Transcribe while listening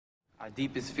Our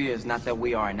deepest fear is not that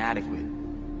we are inadequate.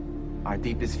 Our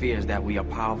deepest fear is that we are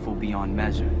powerful beyond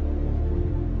measure.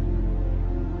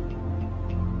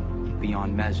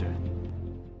 Beyond measure.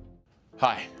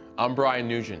 Hi, I'm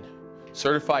Nugent,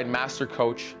 certified master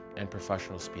coach and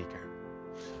professional speaker.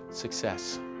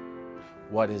 Success.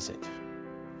 What is it?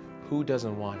 Who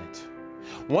doesn't want it?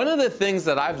 One of the things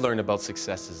that I've learned about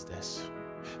success is this.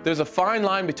 There's a fine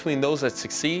line between those that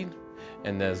succeed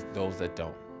and there's those that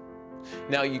don't.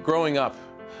 Now, growing up,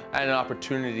 I had an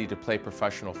opportunity to play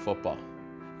professional football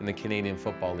in the Canadian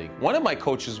Football League. One of my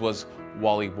coaches was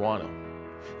Wally Buono.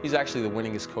 He's actually the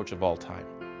winningest coach of all time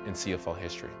in CFL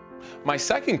history. My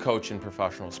second coach in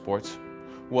professional sports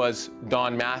was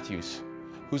Don Matthews,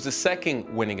 who's the second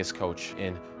winningest coach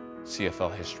in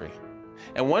CFL history.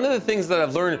 And one of the things that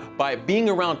I've learned by being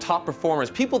around top performers,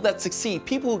 people that succeed,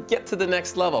 people who get to the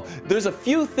next level, there's a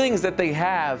few things that they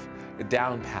have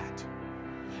down pat.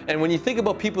 And when you think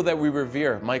about people that we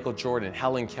revere, Michael Jordan,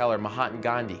 Helen Keller, Mahatma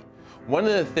Gandhi, one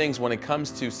of the things when it comes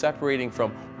to separating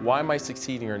from why am I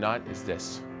succeeding or not is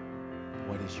this.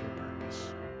 What is your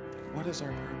purpose? What is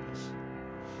our purpose?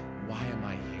 Why am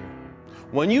I here?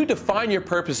 When you define your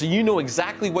purpose and you know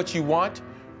exactly what you want,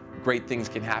 great things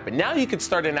can happen. Now you can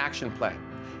start an action plan.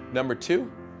 Number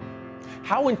two,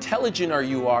 how intelligent are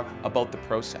you about the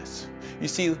process? You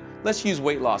see, let's use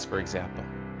weight loss for example.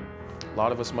 A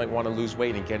lot of us might want to lose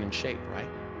weight and get in shape, right?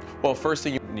 Well, first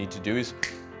thing you need to do is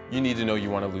you need to know you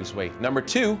want to lose weight. Number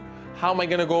two, how am I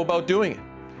going to go about doing it?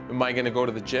 Am I going to go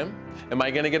to the gym? Am I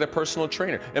going to get a personal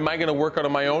trainer? Am I going to work out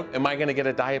on my own? Am I going to get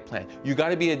a diet plan? You got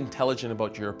to be intelligent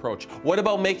about your approach. What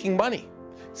about making money?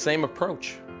 Same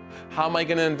approach. How am I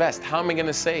going to invest? How am I going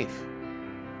to save?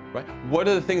 Right? What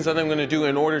are the things that I'm going to do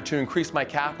in order to increase my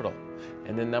capital?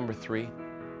 And then number three,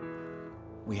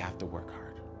 we have to work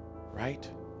hard, right?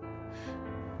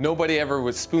 Nobody ever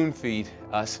would spoon feed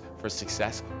us for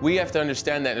success. We have to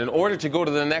understand that in order to go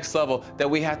to the next level, that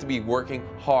we have to be working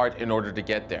hard in order to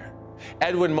get there.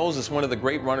 Edwin Moses, one of the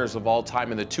great runners of all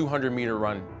time in the 200-meter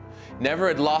run, never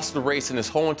had lost a race in his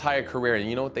whole entire career. And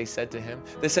you know what they said to him?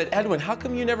 They said, Edwin, how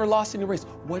come you never lost any race?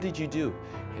 What did you do?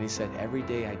 And he said, every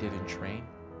day I didn't train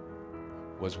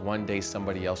was one day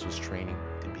somebody else was training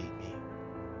to beat me.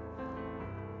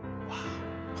 Wow.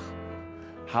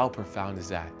 How profound is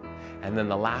that? And then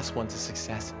the last one to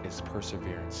success is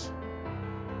perseverance.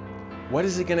 What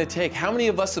is it going to take? How many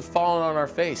of us have fallen on our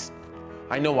face?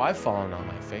 I know I've fallen on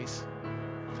my face.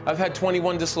 I've had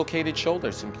 21 dislocated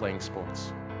shoulders in playing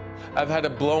sports. I've had a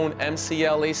blown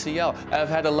MCL, ACL. I've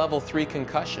had a level 3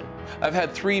 concussion. I've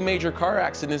had 3 major car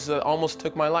accidents that almost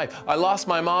took my life. I lost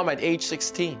my mom at age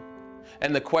 16.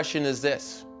 And the question is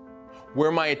this. Where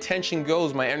my attention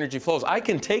goes, my energy flows. I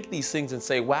can take these things and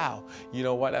say, wow, you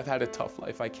know what? I've had a tough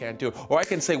life. I can't do it. Or I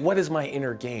can say, what is my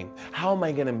inner game? How am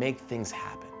I going to make things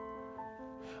happen?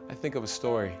 I think of a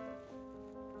story,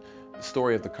 the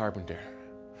story of the carpenter.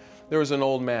 There was an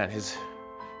old man. His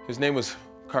name was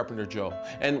Carpenter Joe.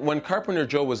 And when Carpenter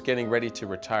Joe was getting ready to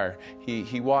retire,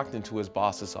 he walked into his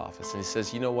boss's office and he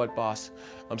says, you know what, boss?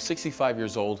 I'm 65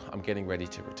 years old. I'm getting ready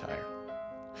to retire.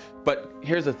 But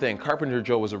here's the thing, Carpenter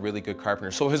Joe was a really good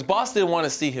carpenter. So his boss didn't want to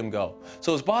see him go.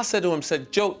 So his boss said to him,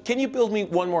 Joe, can you build me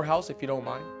one more house if you don't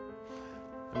mind?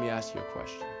 Let me ask you a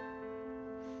question.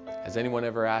 Has anyone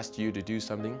ever asked you to do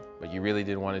something, but you really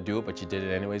didn't want to do it, but you did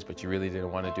it anyways, but you really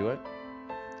didn't want to do it?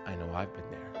 I know I've been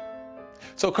there.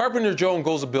 So Carpenter Joe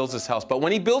goes and builds his house. But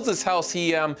when he builds his house,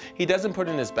 he doesn't put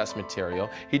in his best material.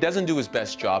 He doesn't do his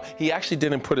best job. He actually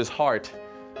didn't put his heart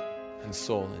and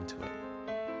soul into it.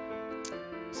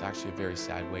 It's actually a very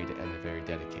sad way to end a very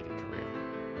dedicated career.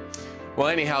 Well,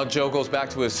 anyhow, Joe goes back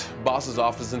to his boss's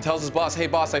office and tells his boss, hey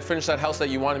boss, I finished that house that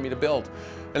you wanted me to build.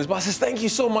 And his boss says, thank you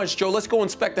so much, Joe. Let's go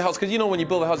inspect the house. Because you know when you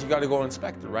build a house, you got to go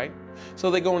inspect it, right? So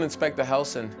they go and inspect the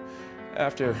house, and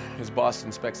after his boss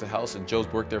inspects the house, and Joe's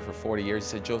worked there for 40 years,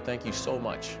 he said, Joe, thank you so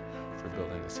much for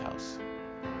building this house.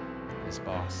 And his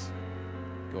boss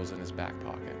goes in his back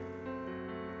pocket,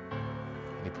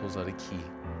 and he pulls out a key,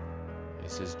 and he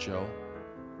says, Joe,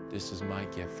 this is my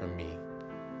gift from me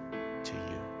to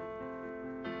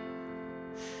you.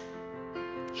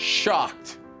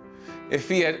 Shocked. If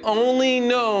he had only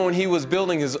known he was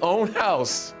building his own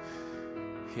house,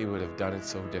 he would have done it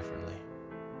so differently.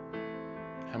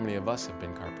 How many of us have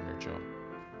been Carpenter Joe?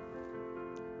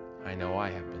 I know I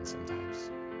have been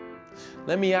sometimes.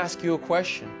 Let me ask you a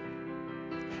question.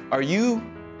 Are you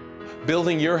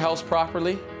building your house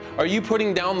properly? Are you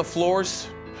putting down the floors?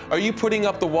 Are you putting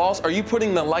up the walls? Are you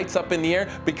putting the lights up in the air?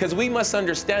 Because we must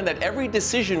understand that every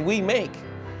decision we make,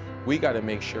 we got to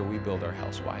make sure we build our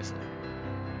house wisely.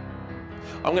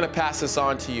 I'm going to pass this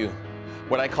on to you.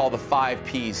 what I call the 5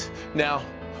 Ps. Now,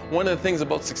 one of the things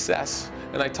about success,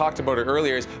 and I talked about it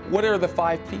earlier, is what are the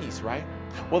 5 Ps, right?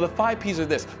 Well, the 5 Ps are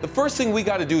this. The first thing we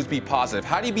got to do is be positive.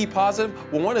 How do you be positive?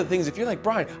 Well, one of the things, if you're like,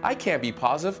 Brian, I can't be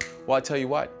positive, well, I tell you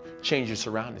what, change your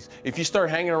surroundings. If you start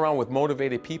hanging around with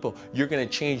motivated people, you're going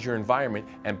to change your environment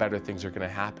and better things are going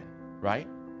to happen, right?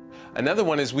 Another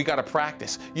one is we got to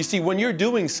practice. You see, when you're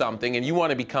doing something and you want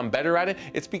to become better at it,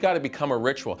 it's got to become a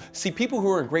ritual. See, people who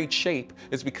are in great shape,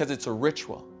 it's because it's a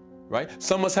ritual, right?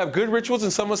 Some must have good rituals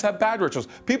and some must have bad rituals.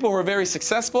 People who are very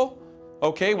successful,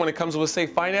 okay, when it comes to, say,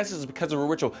 finances, it's because of a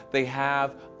ritual. They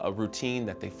have a routine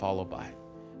that they follow by,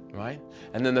 right?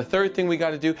 And then the third thing we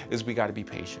got to do is we got to be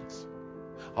patient.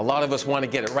 A lot of us want to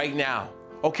get it right now.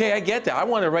 Okay, I get that. I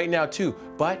want it right now too.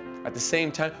 But at the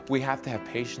same time, we have to have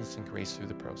patience and grace through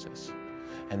the process.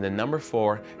 And then number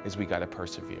 4 is we got to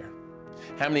persevere.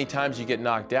 How many times you get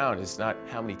knocked down, it's not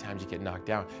how many times you get knocked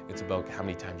down, it's about how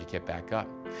many times you get back up.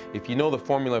 If you know the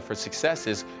formula for success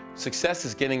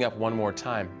is getting up one more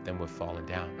time than we've fallen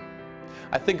down.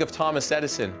 I think of Thomas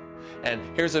Edison, and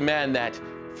here's a man that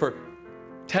for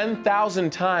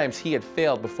 10,000 times he had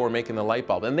failed before making the light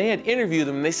bulb. And they had interviewed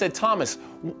him and they said, Thomas,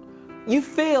 you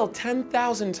failed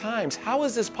 10,000 times. How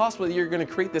is this possible that you're going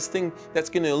to create this thing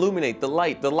that's going to illuminate the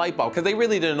light bulb? Because they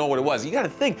really didn't know what it was. You got to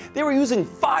think, they were using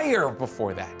fire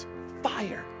before that.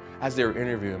 Fire, as they were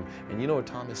interviewing him. And you know what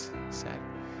Thomas said?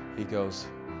 He goes,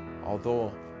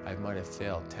 although I might have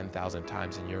failed 10,000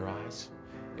 times in your eyes,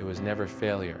 it was never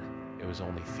failure. It was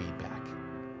only feedback.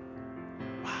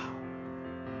 Wow.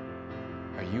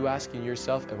 Are you asking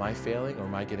yourself, am I failing or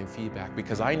am I getting feedback?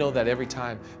 Because I know that every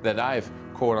time that I've,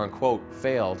 quote unquote,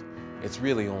 failed, it's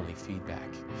really only feedback.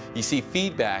 You see,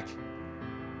 feedback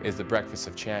is the breakfast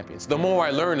of champions. The more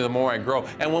I learn, the more I grow.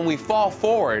 And when we fall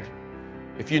forward,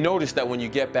 if you notice that when you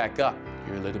get back up,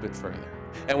 you're a little bit further.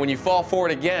 And when you fall forward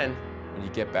again, when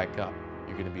you get back up,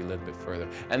 you're going to be a little bit further.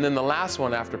 And then the last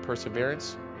one after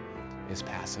perseverance is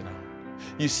pass it on.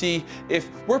 You see,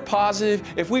 if we're positive,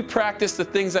 if we practice the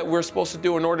things that we're supposed to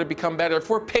do in order to become better,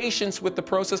 if we're patient with the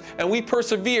process and we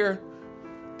persevere,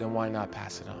 then why not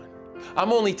pass it on?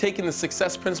 I'm only taking the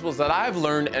success principles that I've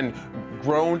learned and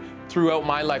grown throughout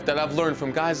my life, that I've learned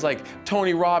from guys like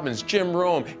Tony Robbins, Jim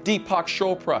Rohn, Deepak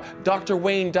Chopra, Dr.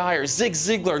 Wayne Dyer, Zig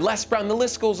Ziglar, Les Brown, the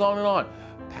list goes on and on.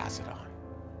 Pass it on.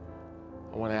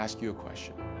 I want to ask you a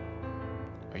question.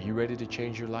 Are you ready to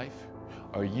change your life?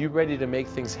 Are you ready to make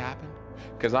things happen?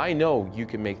 Because I know you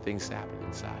can make things happen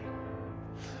inside.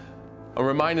 I'm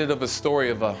reminded of a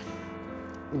story of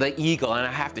the eagle, and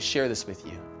I have to share this with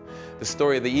you. The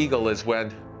story of the eagle is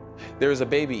when there was a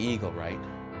baby eagle, right?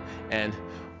 And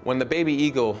when the baby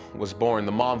eagle was born,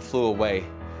 the mom flew away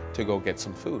to go get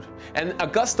some food. And a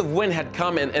gust of wind had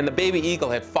come and the baby eagle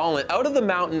had fallen out of the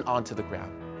mountain onto the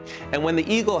ground. And when the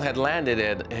eagle had landed,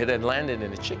 it had landed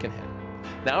in a chicken hen.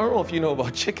 Now, I don't know if you know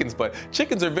about chickens, but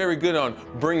chickens are very good on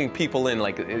bringing people in,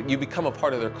 like you become a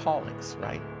part of their callings,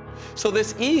 right? So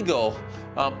this eagle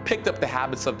picked up the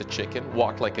habits of the chicken,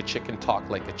 walked like a chicken, talked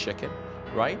like a chicken,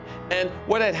 right? And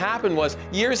what had happened was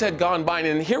years had gone by,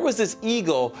 and here was this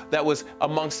eagle that was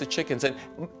amongst the chickens, and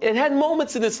it had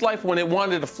moments in its life when it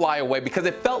wanted to fly away because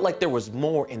it felt like there was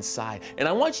more inside. And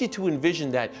I want you to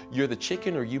envision that you're the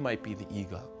chicken or you might be the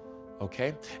eagle.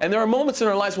 Okay? And there are moments in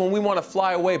our lives when we want to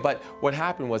fly away, but what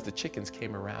happened was the chickens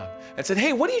came around and said,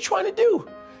 hey, what are you trying to do?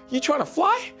 You trying to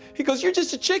fly? He goes, you're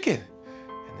just a chicken.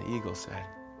 And the eagle said,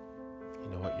 you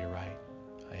know what, you're right,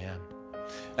 I am.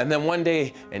 And then one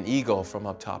day, an eagle from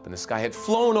up top in the sky had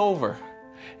flown over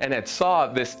and had saw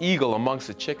this eagle amongst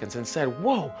the chickens and said,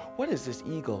 whoa, what is this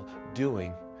eagle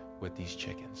doing with these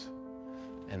chickens?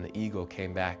 And the eagle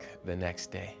came back the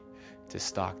next day to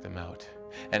stalk them out.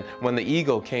 And when the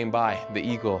eagle came by, the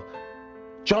eagle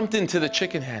jumped into the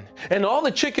chicken hen. And all the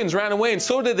chickens ran away, and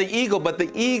so did the eagle. But the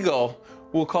eagle,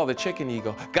 we'll call the chicken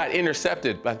eagle, got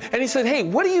intercepted. And he said, hey,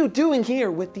 what are you doing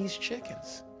here with these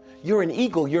chickens? You're an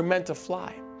eagle. You're meant to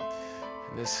fly.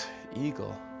 And this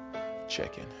eagle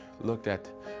chicken looked at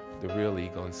the real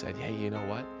eagle and said, hey, you know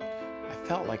what? I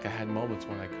felt like I had moments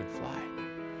when I could fly.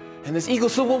 And this eagle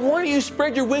said, well, why don't you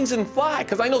spread your wings and fly?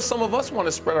 Because I know some of us want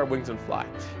to spread our wings and fly.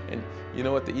 And you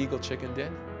know what the eagle chicken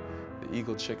did? The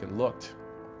eagle chicken looked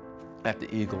at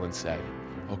the eagle and said,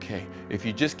 okay, if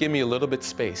you just give me a little bit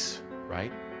space,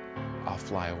 right, I'll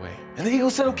fly away. And the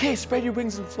eagle said, okay, spread your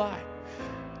wings and fly.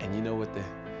 And you know what the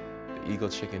eagle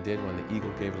chicken did when the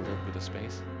eagle gave it a little bit of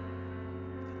space?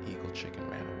 The eagle chicken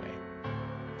ran away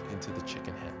into the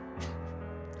chicken hen.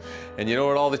 And you know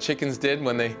what all the chickens did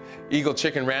when the eagle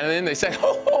chicken ran in? They said,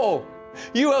 oh,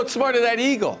 you outsmarted that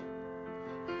eagle.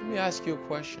 Let me ask you a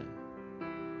question.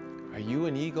 Are you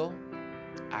an eagle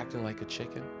Acting like a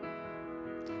chicken?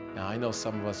 Now, I know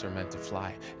some of us are meant to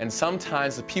fly, and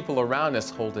sometimes the people around us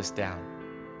hold us down.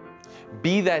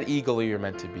 Be that eagle you're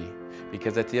meant to be,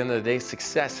 because at the end of the day,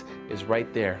 success is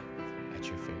right there at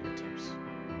your fingertips.